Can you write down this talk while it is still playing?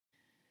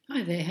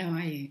Hi there, how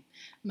are you?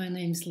 My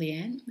name's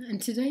Leanne, and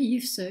today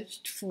you've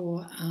searched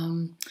for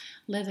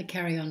leather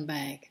carry-on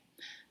bag.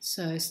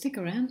 So stick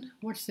around,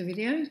 watch the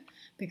video,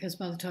 because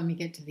by the time you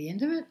get to the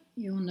end of it,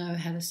 you'll know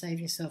how to save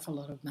yourself a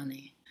lot of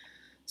money.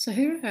 So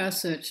here are our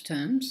search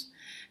terms,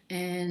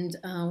 and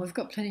we've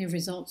got plenty of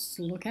results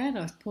to look at.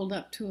 I've pulled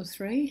up 2 or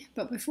 3,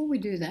 but before we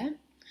do that,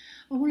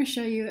 I want to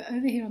show you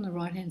over here on the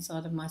right-hand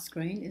side of my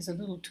screen is a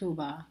little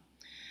toolbar.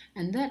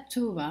 And that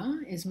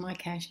toolbar is my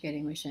cash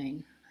getting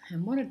machine.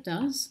 And what it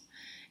does,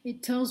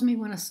 it tells me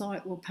when a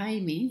site will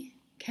pay me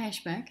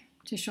cash back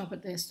to shop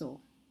at their store.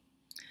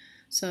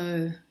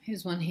 So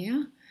here's one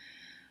here.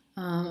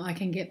 I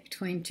can get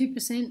between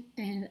 2%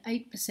 and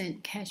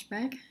 8% cash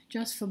back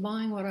just for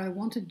buying what I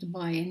wanted to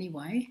buy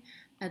anyway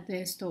at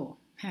their store.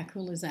 How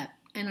cool is that?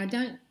 And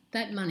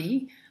that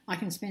money, I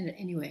can spend it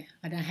anywhere.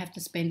 I don't have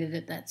to spend it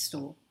at that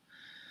store.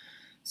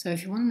 So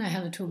if you want to know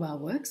how the toolbar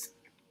works,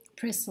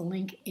 press the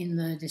link in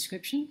the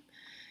description.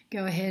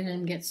 Go ahead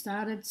and get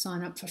started,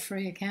 sign up for a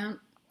free account.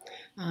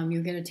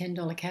 You'll get a $10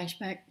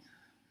 cashback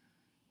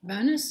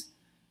bonus,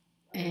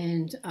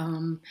 and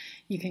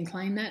you can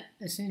claim that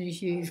as soon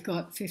as you've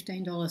got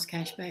 $15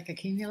 cashback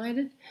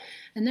accumulated.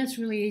 And that's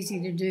really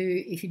easy to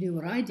do if you do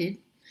what I did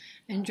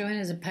and join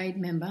as a paid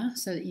member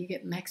so that you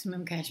get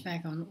maximum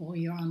cashback on all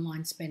your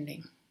online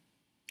spending.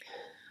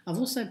 I've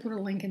also put a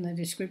link in the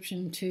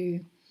description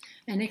to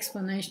an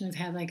explanation of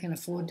how they can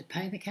afford to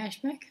pay the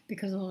cashback,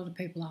 because a lot of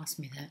people ask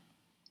me that.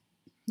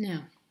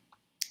 Now,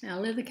 our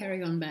leather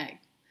carry-on bag.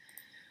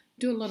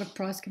 Do a lot of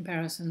price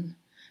comparison.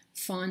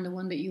 Find the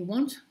one that you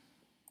want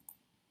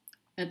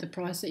at the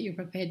price that you're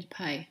prepared to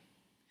pay,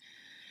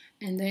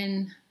 and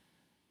then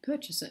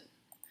purchase it.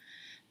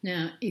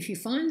 Now, if you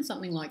find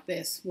something like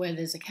this where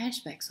there's a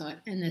cashback site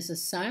and there's a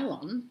sale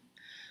on,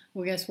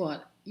 well, guess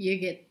what? You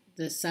get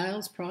the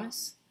sales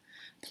price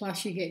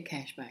plus you get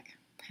cashback.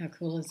 How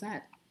cool is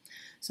that?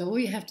 So all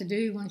you have to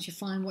do once you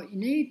find what you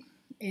need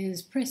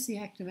is press the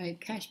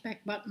activate cashback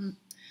button,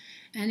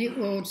 and it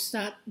will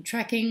start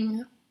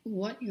tracking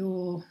what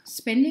you're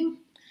spending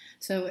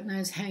so it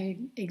knows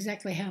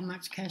exactly how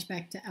much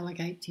cashback to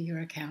allocate to your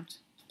account.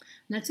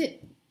 And that's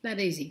it. That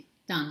easy.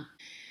 Done.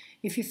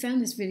 If you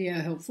found this video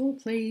helpful,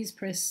 please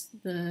press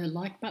the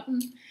like button,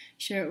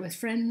 share it with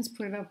friends,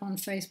 put it up on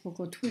Facebook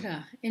or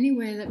Twitter,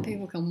 anywhere that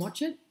people can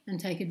watch it and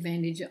take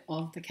advantage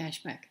of the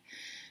cashback.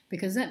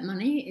 Because that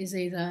money is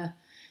either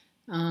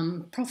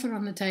profit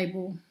on the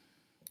table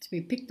to be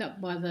picked up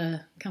by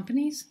the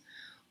companies,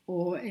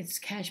 or it's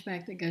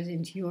cashback that goes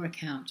into your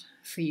account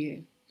for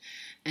you.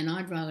 And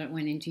I'd rather it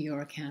went into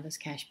your account as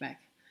cashback.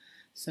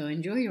 So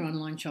enjoy your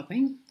online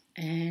shopping,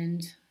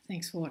 and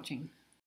thanks for watching.